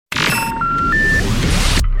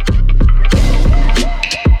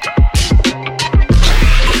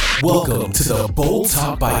to the Bold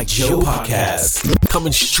Talk by Joe podcast,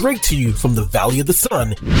 coming straight to you from the Valley of the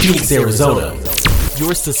Sun, Phoenix, Arizona,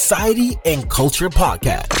 your society and culture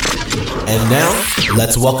podcast. And now,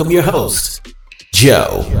 let's welcome your host,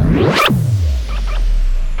 Joe.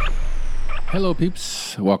 Hello,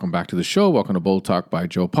 peeps. Welcome back to the show. Welcome to Bold Talk by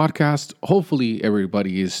Joe podcast. Hopefully,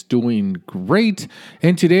 everybody is doing great.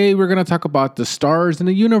 And today, we're going to talk about the stars in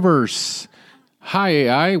the universe. Hi,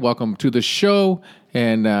 AI. Welcome to the show.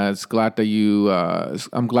 And I'm glad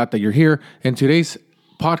that you're here. In today's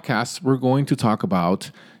podcast, we're going to talk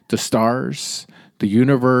about the stars, the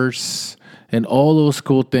universe, and all those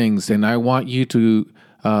cool things. And I want you to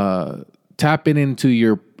tap into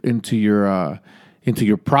your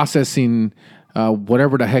processing,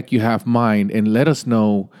 whatever the heck you have mind, and let us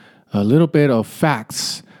know a little bit of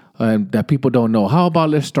facts that people don't know. How about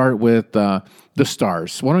let's start with the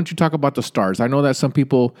stars? Why don't you talk about the stars? I know that some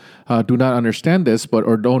people do not understand this,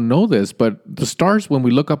 or don't know this, but the stars, when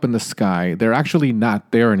we look up in the sky, they're actually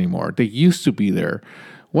not there anymore. They used to be there.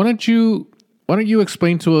 Why don't you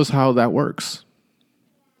explain to us how that works?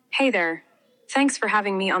 Hey there. Thanks for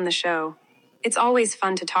having me on the show. It's always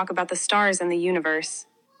fun to talk about the stars and the universe.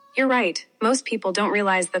 You're right, most people don't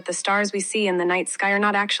realize that the stars we see in the night sky are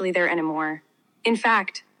not actually there anymore. In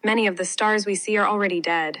fact, many of the stars we see are already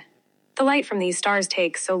dead. The light from these stars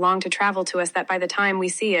takes so long to travel to us that by the time we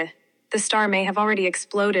see it, the star may have already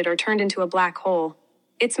exploded or turned into a black hole.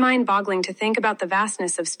 It's mind-boggling to think about the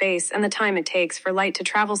vastness of space and the time it takes for light to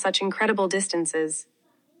travel such incredible distances.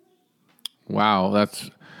 Wow,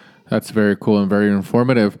 that's very cool and very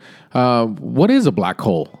informative. What is a black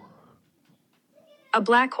hole? A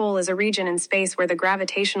black hole is a region in space where the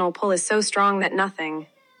gravitational pull is so strong that nothing,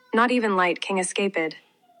 not even light, can escape it.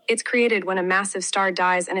 It's created when a massive star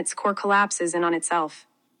dies and its core collapses in on itself.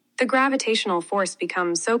 The gravitational force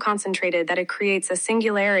becomes so concentrated that it creates a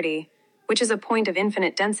singularity, which is a point of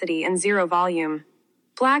infinite density and zero volume.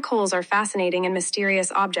 Black holes are fascinating and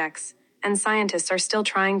mysterious objects, and scientists are still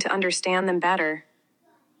trying to understand them better.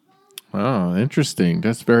 Oh, interesting.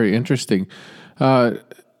 That's very interesting.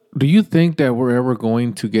 Do you think that we're ever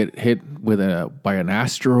going to get hit by an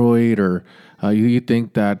asteroid, or you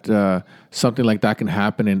think that something like that can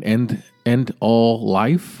happen and end all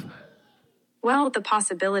life? Well, the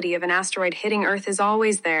possibility of an asteroid hitting Earth is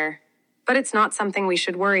always there, but it's not something we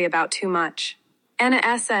should worry about too much.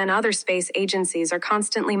 NASA and other space agencies are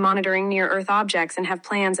constantly monitoring near-Earth objects and have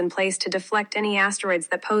plans in place to deflect any asteroids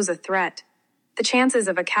that pose a threat. The chances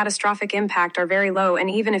of a catastrophic impact are very low, and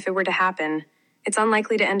even if it were to happen, it's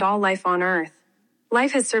unlikely to end all life on Earth.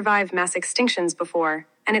 Life has survived mass extinctions before,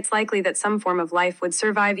 and it's likely that some form of life would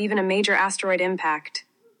survive even a major asteroid impact.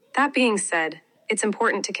 That being said, it's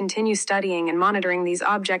important to continue studying and monitoring these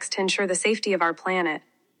objects to ensure the safety of our planet.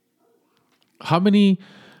 How many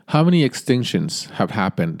extinctions have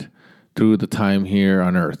happened through the time here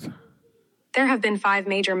on Earth? There have been 5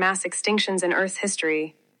 major mass extinctions in Earth's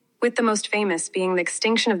history, with the most famous being the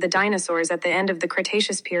extinction of the dinosaurs at the end of the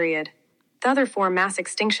Cretaceous period. The other 4 mass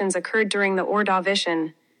extinctions occurred during the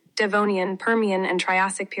Ordovician, Devonian, Permian, and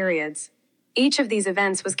Triassic periods. Each of these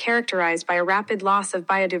events was characterized by a rapid loss of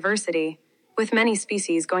biodiversity, with many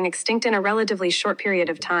species going extinct in a relatively short period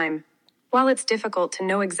of time. While it's difficult to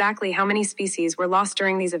know exactly how many species were lost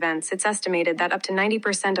during these events, it's estimated that up to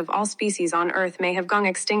 90% of all species on Earth may have gone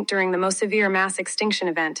extinct during the most severe mass extinction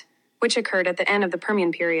event, which occurred at the end of the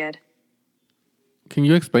Permian period. Can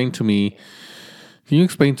you explain to me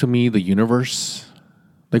the universe?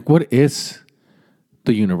 Like, what is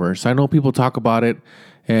the universe? I know people talk about it,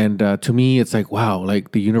 and to me, it's like, wow,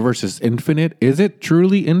 like the universe is infinite. Is it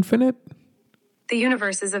truly infinite? The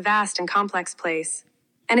universe is a vast and complex place,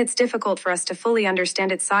 and it's difficult for us to fully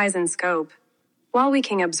understand its size and scope. While we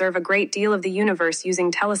can observe a great deal of the universe using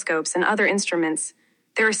telescopes and other instruments,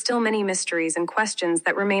 there are still many mysteries and questions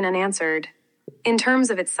that remain unanswered. In terms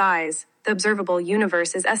of its size, the observable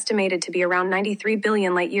universe is estimated to be around 93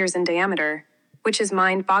 billion light-years in diameter, which is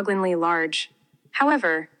mind-bogglingly large.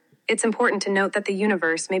 However, it's important to note that the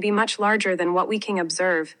universe may be much larger than what we can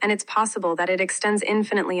observe, and it's possible that it extends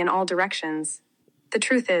infinitely in all directions. The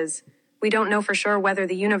truth is, we don't know for sure whether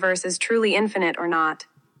the universe is truly infinite or not.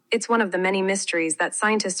 It's one of the many mysteries that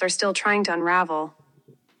scientists are still trying to unravel.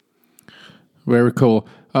 Very cool.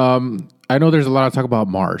 I know there's a lot of talk about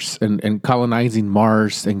Mars and colonizing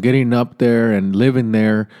Mars and getting up there and living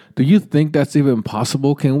there. Do you think that's even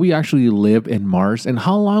possible? Can we actually live in Mars? And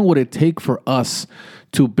how long would it take for us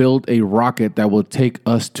to build a rocket that will take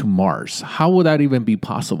us to Mars? How would that even be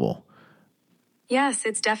possible? Yes,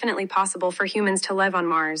 it's definitely possible for humans to live on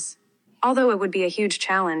Mars, although it would be a huge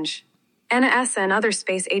challenge. NASA and other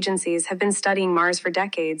space agencies have been studying Mars for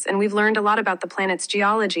decades, and we've learned a lot about the planet's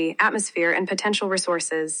geology, atmosphere, and potential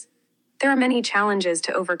resources. There are many challenges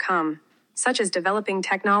to overcome, such as developing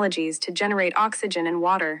technologies to generate oxygen and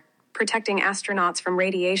water, protecting astronauts from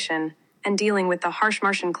radiation, and dealing with the harsh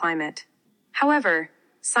Martian climate. However,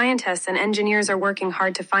 scientists and engineers are working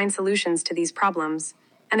hard to find solutions to these problems,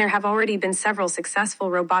 and there have already been several successful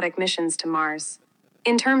robotic missions to Mars.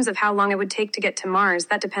 In terms of how long it would take to get to Mars,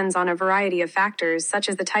 that depends on a variety of factors such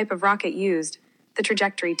as the type of rocket used, the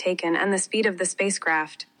trajectory taken, and the speed of the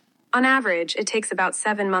spacecraft. On average, it takes about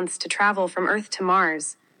 7 months to travel from Earth to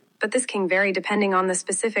Mars, but this can vary depending on the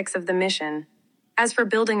specifics of the mission. As for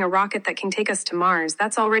building a rocket that can take us to Mars,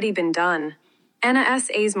 that's already been done.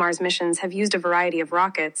 NASA's Mars missions have used a variety of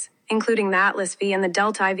rockets, including the Atlas V and the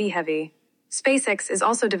Delta IV Heavy. SpaceX is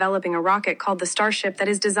also developing a rocket called the Starship that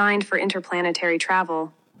is designed for interplanetary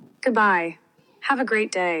travel. Goodbye. Have a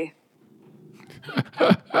great day.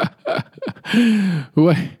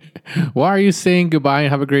 Why are you saying goodbye and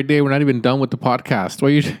have a great day? We're not even done with the podcast.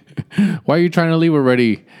 Why are you trying to leave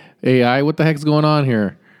already? AI, what the heck's going on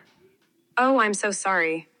here? Oh, I'm so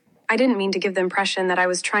sorry. I didn't mean to give the impression that I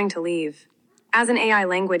was trying to leave. As an AI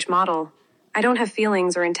language model, I don't have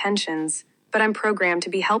feelings or intentions, but I'm programmed to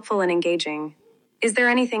be helpful and engaging. Is there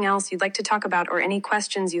anything else you'd like to talk about or any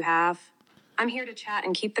questions you have? I'm here to chat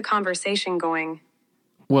and keep the conversation going.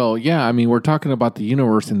 Well, yeah, I mean, we're talking about the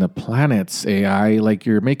universe and the planets, AI. Like,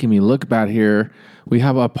 you're making me look bad here. We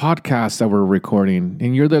have a podcast that we're recording,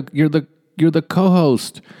 and you're the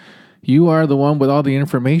co-host. You are the one with all the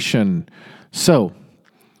information. So,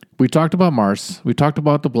 we talked about Mars. We talked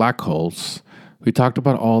about the black holes. We talked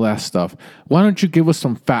about all that stuff. Why don't you give us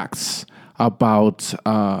some facts about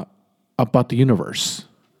the universe?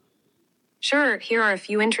 Sure, here are a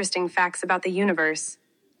few interesting facts about the universe.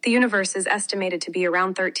 The universe is estimated to be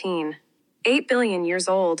around 13.8 billion years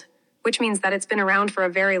old, which means that it's been around for a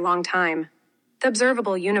very long time. The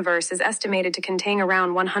observable universe is estimated to contain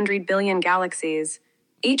around 100 billion galaxies,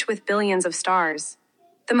 each with billions of stars.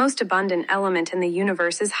 The most abundant element in the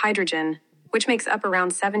universe is hydrogen, which makes up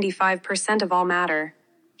around 75% of all matter.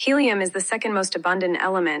 Helium is the second most abundant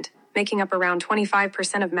element, making up around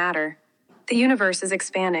 25% of matter. The universe is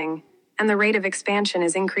expanding, and the rate of expansion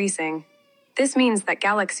is increasing. This means that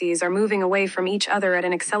galaxies are moving away from each other at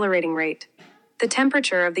an accelerating rate. The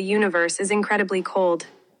temperature of the universe is incredibly cold,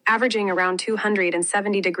 averaging around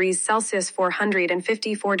 270 degrees Celsius,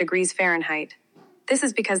 454 degrees Fahrenheit. This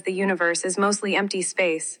is because the universe is mostly empty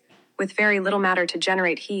space, with very little matter to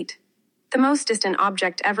generate heat. The most distant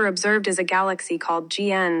object ever observed is a galaxy called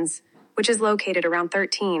GNs, which is located around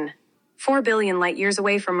 13.4 billion light years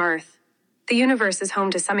away from Earth. The universe is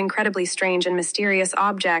home to some incredibly strange and mysterious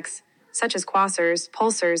objects, such as quasars,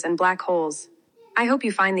 pulsars, and black holes. I hope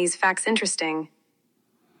you find these facts interesting.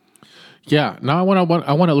 Yeah, now I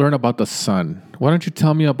want to learn about the sun. Why don't you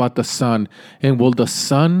tell me about the sun? And will the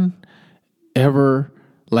sun ever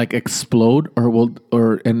like explode, or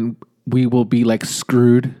we will be like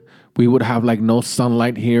screwed? We would have like no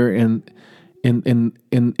sunlight here in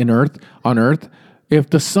Earth, on Earth. If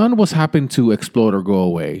the sun was happen to explode or go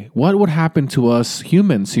away, what would happen to us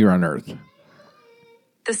humans here on Earth?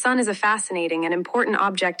 The sun is a fascinating and important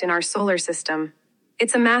object in our solar system.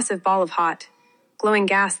 It's a massive ball of hot, glowing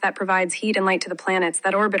gas that provides heat and light to the planets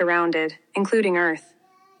that orbit around it, including Earth.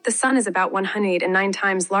 The sun is about 109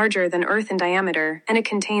 times larger than Earth in diameter, and it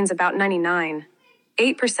contains about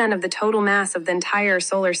 99.8% of the total mass of the entire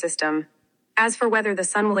solar system. As for whether the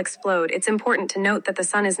sun will explode, it's important to note that the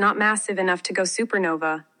sun is not massive enough to go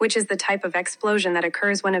supernova, which is the type of explosion that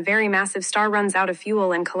occurs when a very massive star runs out of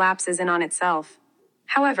fuel and collapses in on itself.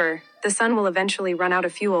 However, the sun will eventually run out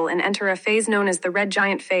of fuel and enter a phase known as the red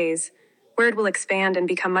giant phase, where it will expand and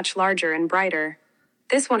become much larger and brighter.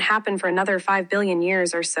 This won't happen for another 5 billion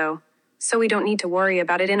years or so we don't need to worry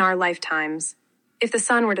about it in our lifetimes. If the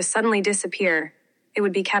sun were to suddenly disappear, it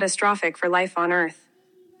would be catastrophic for life on Earth.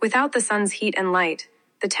 Without the sun's heat and light,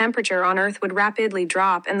 the temperature on Earth would rapidly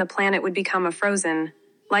drop and the planet would become a frozen,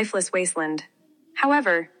 lifeless wasteland.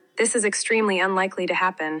 However, this is extremely unlikely to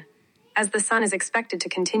happen, as the sun is expected to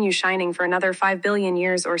continue shining for another 5 billion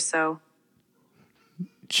years or so.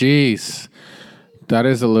 Jeez, that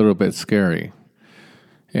is a little bit scary.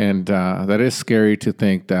 And that is scary to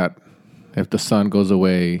think that if the sun goes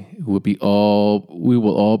away, we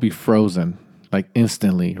will all be frozen, like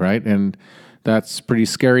instantly, right? And that's pretty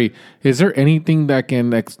scary. Is there anything that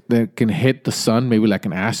can hit the sun, maybe like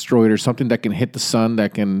an asteroid or something that can hit the sun,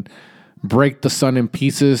 that can break the sun in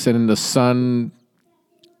pieces, and then the sun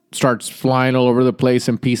starts flying all over the place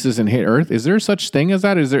in pieces and hit Earth? Is there such thing as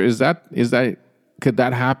that? Is that Could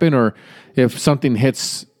that happen? Or if something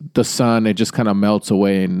hits the sun, it just kind of melts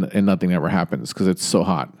away and nothing ever happens because it's so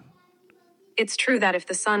hot? It's true that if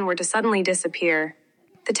the sun were to suddenly disappear,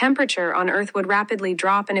 the temperature on Earth would rapidly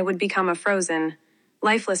drop and it would become a frozen,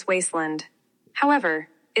 lifeless wasteland. However,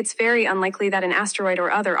 it's very unlikely that an asteroid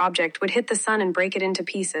or other object would hit the sun and break it into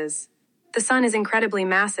pieces. The sun is incredibly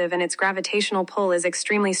massive and its gravitational pull is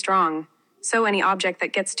extremely strong, so any object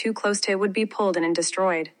that gets too close to it would be pulled in and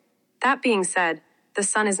destroyed. That being said, the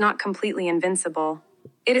sun is not completely invincible.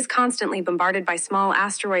 It is constantly bombarded by small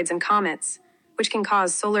asteroids and comets, which can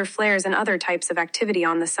cause solar flares and other types of activity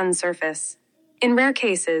on the sun's surface. In rare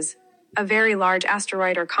cases, a very large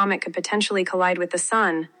asteroid or comet could potentially collide with the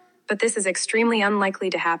sun, but this is extremely unlikely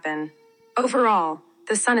to happen. Overall,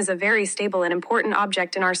 the sun is a very stable and important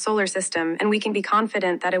object in our solar system, and we can be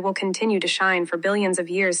confident that it will continue to shine for billions of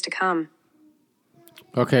years to come.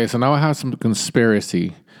 Okay, so now I have some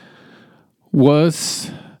conspiracy.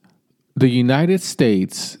 Was the United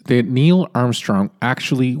States, did Neil Armstrong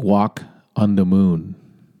actually walk on the moon?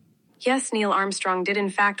 Yes, Neil Armstrong did in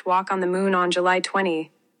fact walk on the moon on July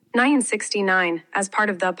 20, 1969, as part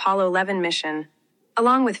of the Apollo 11 mission.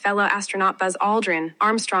 Along with fellow astronaut Buzz Aldrin,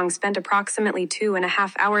 Armstrong spent approximately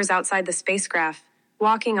 2.5 hours outside the spacecraft,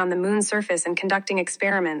 walking on the moon's surface and conducting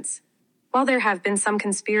experiments. While there have been some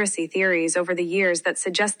conspiracy theories over the years that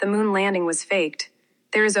suggest the moon landing was faked,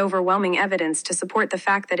 there is overwhelming evidence to support the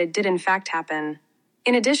fact that it did in fact happen.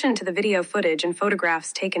 In addition to the video footage and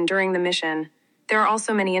photographs taken during the mission, there are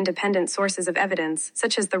also many independent sources of evidence,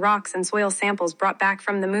 such as the rocks and soil samples brought back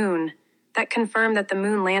from the moon, that confirm that the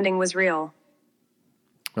moon landing was real.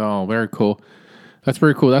 Oh, very cool. That's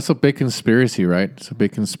very cool. That's a big conspiracy, right? It's a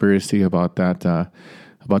big conspiracy about that,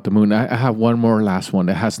 about the moon. I have one more last one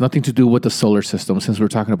that has nothing to do with the solar system, since we're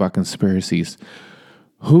talking about conspiracies.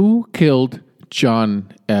 Who killed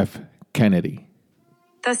John F. Kennedy?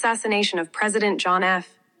 The assassination of President John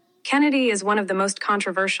F. Kennedy is one of the most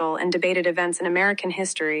controversial and debated events in American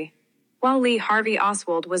history. While Lee Harvey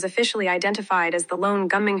Oswald was officially identified as the lone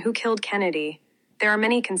gunman who killed Kennedy, there are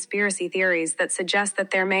many conspiracy theories that suggest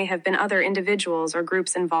that there may have been other individuals or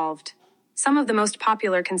groups involved. Some of the most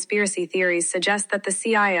popular conspiracy theories suggest that the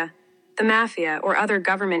CIA, the Mafia, or other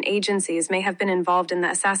government agencies may have been involved in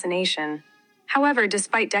the assassination. However,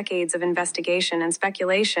 despite decades of investigation and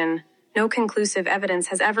speculation, no conclusive evidence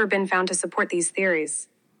has ever been found to support these theories.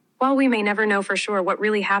 While we may never know for sure what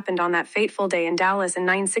really happened on that fateful day in Dallas in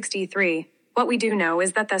 1963, what we do know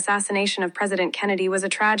is that the assassination of President Kennedy was a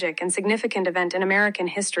tragic and significant event in American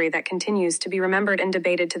history that continues to be remembered and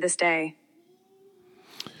debated to this day.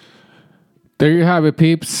 There you have it,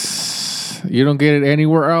 peeps. You don't get it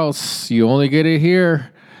anywhere else. You only get it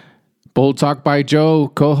here. Bold Talk by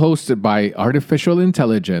Joe, co-hosted by Artificial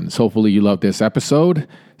Intelligence. Hopefully you love this episode.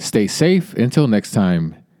 Stay safe. Until next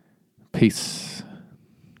time. Peace.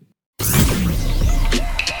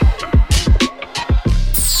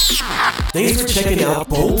 Thanks for checking out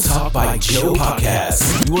Bold Talk by Joe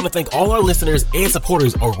podcast. We want to thank all our listeners and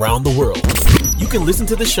supporters around the world. You can listen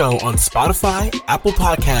to the show on Spotify, Apple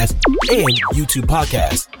Podcasts, and YouTube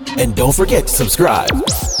Podcasts. And don't forget to subscribe.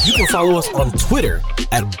 You can follow us on Twitter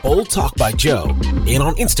at Bold Talk by Joe and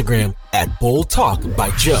on Instagram at Bold Talk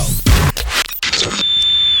by Joe.